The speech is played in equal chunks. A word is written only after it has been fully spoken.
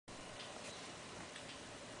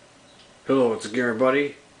Hello, once again,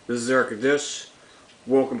 everybody. This is Eric Dish.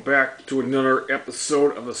 Welcome back to another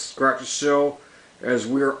episode of the Scratcher Show, as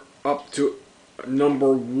we're up to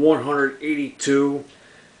number 182.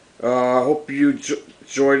 I hope you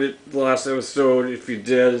enjoyed it the last episode. If you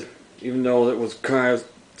did, even though it was kind of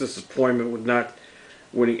disappointment with not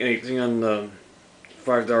winning anything on the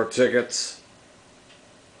 $5 tickets.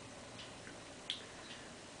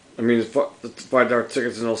 I mean, the $5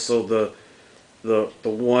 tickets and also the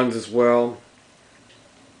ones as well.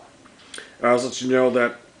 I'll let you know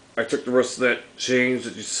that I took the rest of that change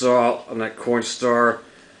that you saw on that Coinstar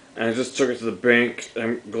and I just took it to the bank.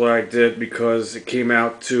 I'm glad I did because it came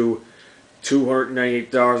out to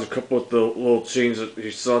 $298. A couple of the little change that you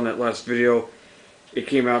saw in that last video, it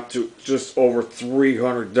came out to just over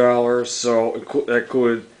 $300. So that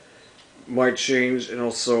included my change and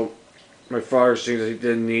also my father's change that he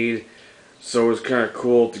didn't need. So it was kind of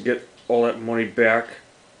cool to get all that money back.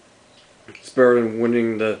 It's better than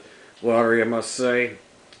winning the lottery, I must say.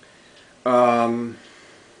 Nothing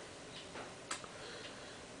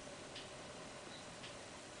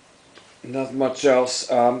much else.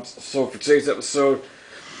 So for today's episode,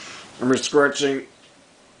 I'm just scratching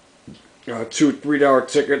two $3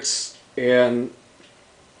 tickets, and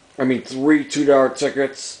I mean three $2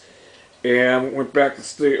 tickets, and went back to the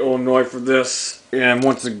state of Illinois for this. And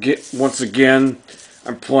once again,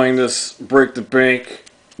 I'm playing this Break the Bank,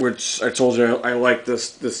 which I told you I like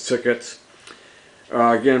this ticket.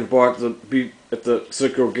 Again, bought the beat at the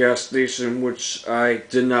Citgo gas station, which I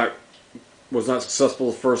was not successful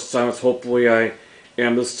the first time. So hopefully I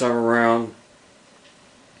am this time around.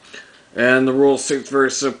 And the rules states very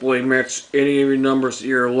simply: match any of your numbers to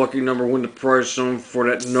your lucky number, win the prize shown for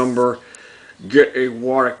that number, get a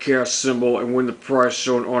water cash symbol, and win the prize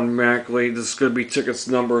shown automatically. This is going to be tickets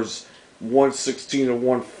numbers 116 to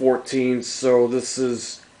 114. So this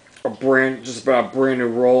is just about a brand new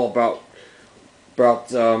roll, about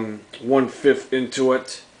 1/5 into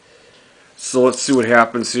it. So let's see what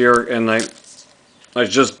happens here. And I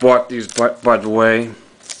just bought these by the way.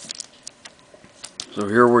 So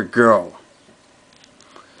here we go.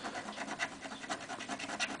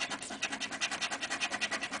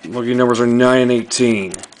 Lucky numbers are 9 and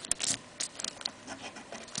 18.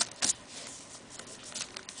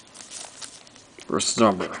 First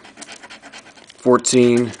number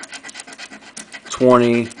 14,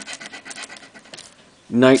 20,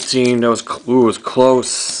 19. That was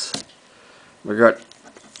close. I got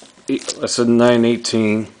 8, I said 9,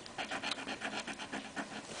 18.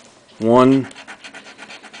 1,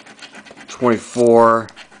 24.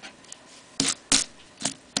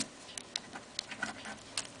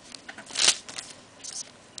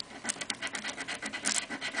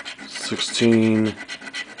 16,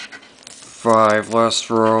 5, last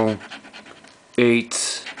row, 8,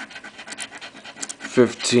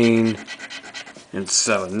 15, and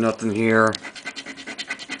 7. Nothing here.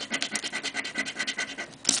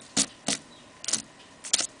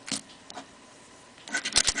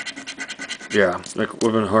 Yeah, like would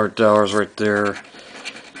have been hard dollars right there.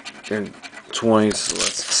 And 20, so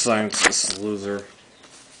let's assign to this loser.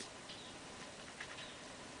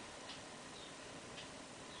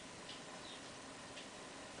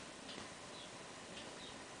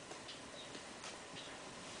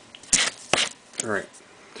 Alright,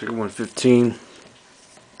 ticket 115.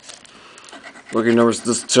 Lucky numbers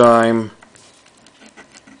this time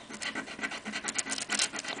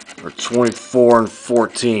are 24 and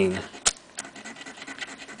 14.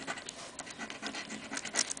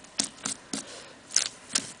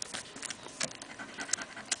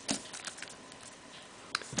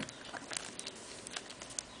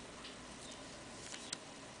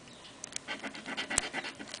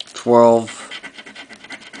 $12,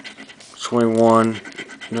 21,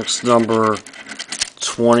 next number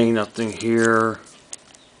 20, nothing here.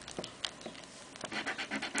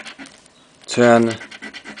 10,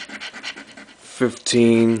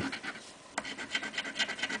 15,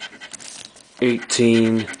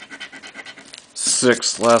 18,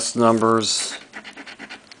 6, last numbers,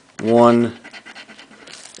 1,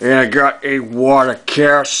 and I got a wad of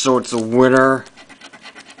cash, so it's a winner.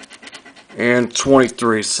 And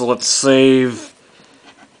 23. So let's save.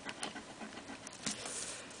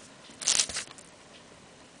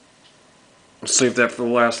 Let's save that for the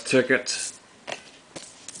last ticket.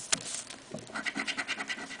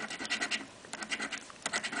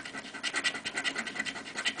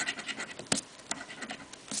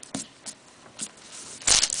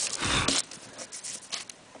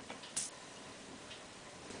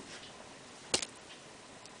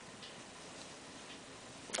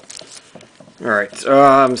 Alright,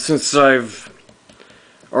 since I've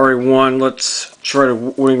already won. Let's try the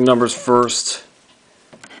winning numbers first.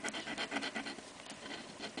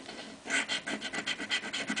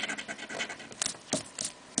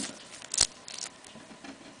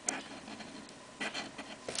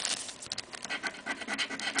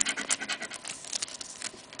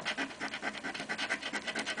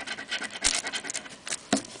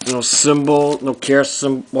 No symbol, no care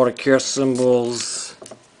symbol, water care symbols.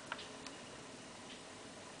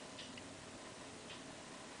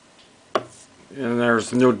 And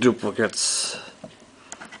there's no duplicates.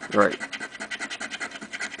 Right.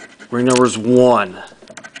 Winning number is 1.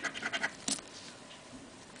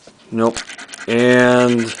 Nope.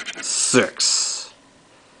 And 6.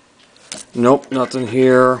 Nope, nothing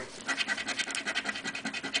here.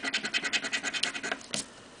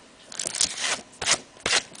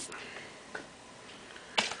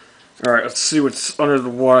 Alright, let's see what's under the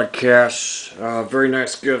water cache. Very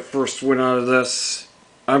nice, good first win out of this.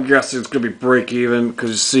 I'm guessing it's going to be break even because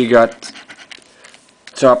you see you got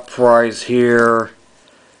top prize here.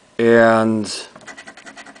 And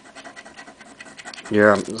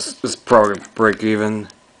yeah, this is probably break even.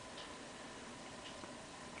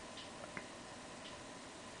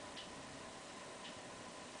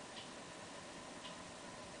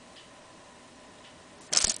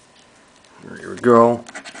 Here we go.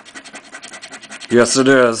 Yes, it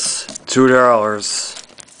is. $2.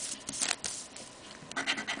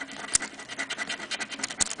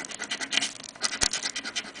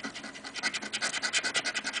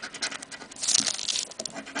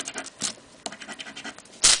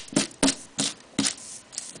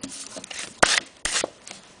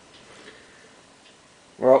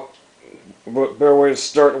 Well, what better way to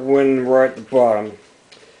start winning right at the bottom.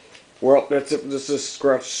 Well, that's it for this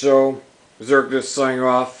Scratch Show. Zerk just signing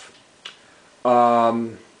off.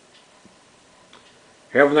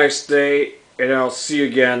 Have a nice day, and I'll see you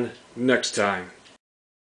again next time.